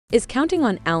Is counting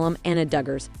on alum Anna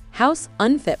Duggar's house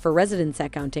unfit for residence?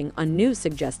 Accounting on news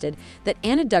suggested that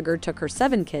Anna Duggar took her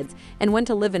 7 kids and went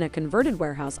to live in a converted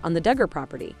warehouse on the Duggar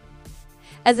property.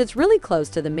 As it's really close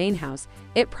to the main house,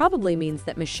 it probably means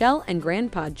that Michelle and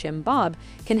Grandpa Jim Bob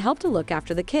can help to look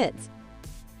after the kids.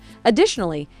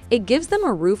 Additionally, it gives them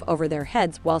a roof over their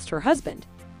heads whilst her husband,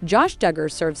 Josh Duggar,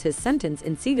 serves his sentence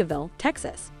in Seagoville,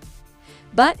 Texas.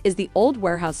 But is the old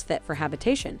warehouse fit for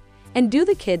habitation? And do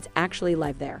the kids actually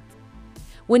live there?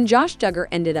 When Josh Duggar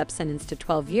ended up sentenced to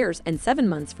 12 years and 7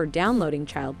 months for downloading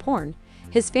child porn,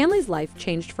 his family's life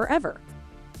changed forever.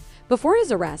 Before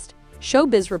his arrest,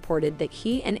 Showbiz reported that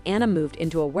he and Anna moved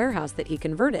into a warehouse that he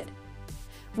converted.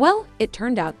 Well, it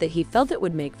turned out that he felt it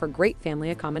would make for great family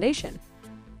accommodation.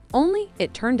 Only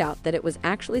it turned out that it was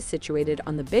actually situated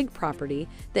on the big property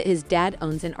that his dad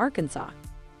owns in Arkansas.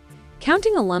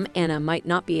 Counting alum Anna might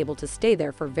not be able to stay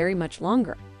there for very much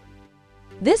longer.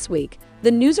 This week, the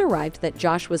news arrived that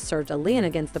Josh was served a lien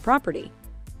against the property.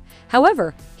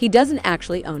 However, he doesn't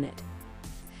actually own it.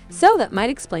 So that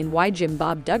might explain why Jim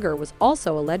Bob Duggar was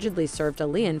also allegedly served a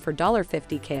lien for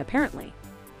 $50K apparently.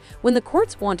 When the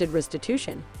courts wanted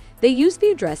restitution, they used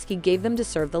the address he gave them to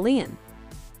serve the lien.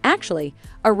 Actually,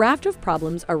 a raft of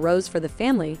problems arose for the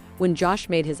family when Josh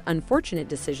made his unfortunate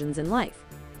decisions in life.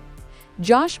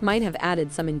 Josh might have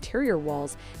added some interior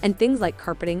walls and things like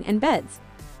carpeting and beds.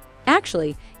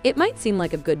 Actually, it might seem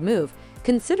like a good move,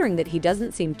 considering that he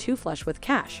doesn't seem too flush with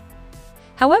cash.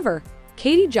 However,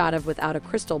 Katie Jadov without a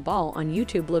crystal ball on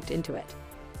YouTube looked into it.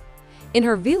 In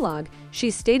her vlog,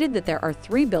 she stated that there are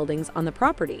 3 buildings on the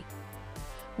property.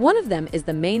 One of them is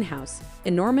the main house,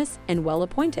 enormous and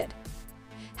well-appointed.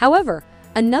 However,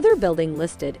 another building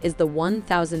listed is the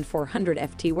 1,400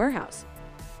 FT warehouse.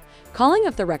 Calling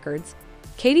up the records,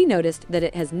 Katie noticed that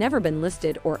it has never been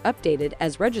listed or updated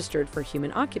as registered for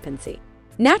human occupancy.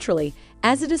 Naturally,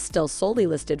 as it is still solely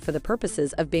listed for the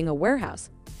purposes of being a warehouse,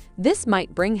 this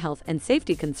might bring health and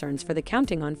safety concerns for the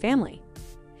counting on family.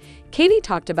 Katie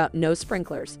talked about no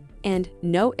sprinklers and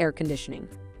no air conditioning.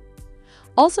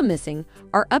 Also missing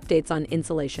are updates on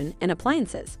insulation and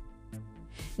appliances.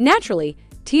 Naturally,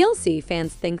 TLC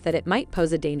fans think that it might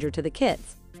pose a danger to the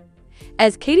kids.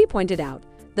 As Katie pointed out,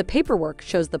 the paperwork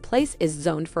shows the place is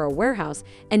zoned for a warehouse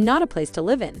and not a place to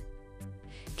live in.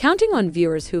 Counting on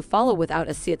viewers who follow without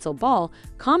a Seattle ball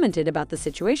commented about the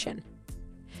situation.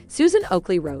 Susan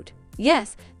Oakley wrote,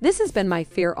 "Yes, this has been my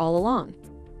fear all along."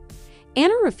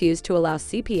 Anna refused to allow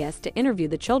CPS to interview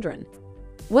the children.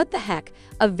 What the heck,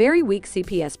 a very weak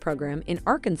CPS program in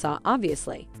Arkansas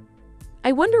obviously.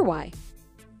 I wonder why.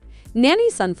 Nanny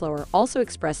Sunflower also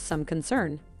expressed some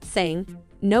concern, saying,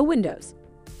 "No windows.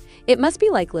 It must be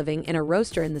like living in a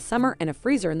roaster in the summer and a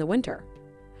freezer in the winter.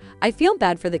 I feel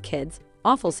bad for the kids,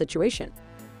 awful situation."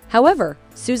 However,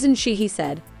 Susan Sheehy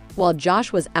said, while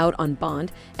Josh was out on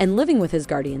bond and living with his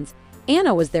guardians,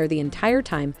 Anna was there the entire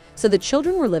time, so the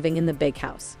children were living in the big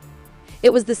house.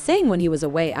 It was the same when he was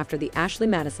away after the Ashley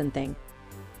Madison thing.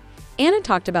 Anna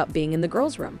talked about being in the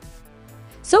girls' room.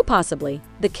 So possibly,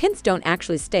 the kids don't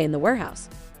actually stay in the warehouse.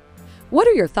 What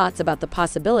are your thoughts about the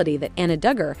possibility that Anna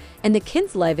Duggar and the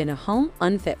kids live in a home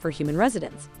unfit for human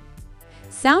residence?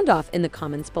 Sound off in the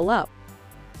comments below.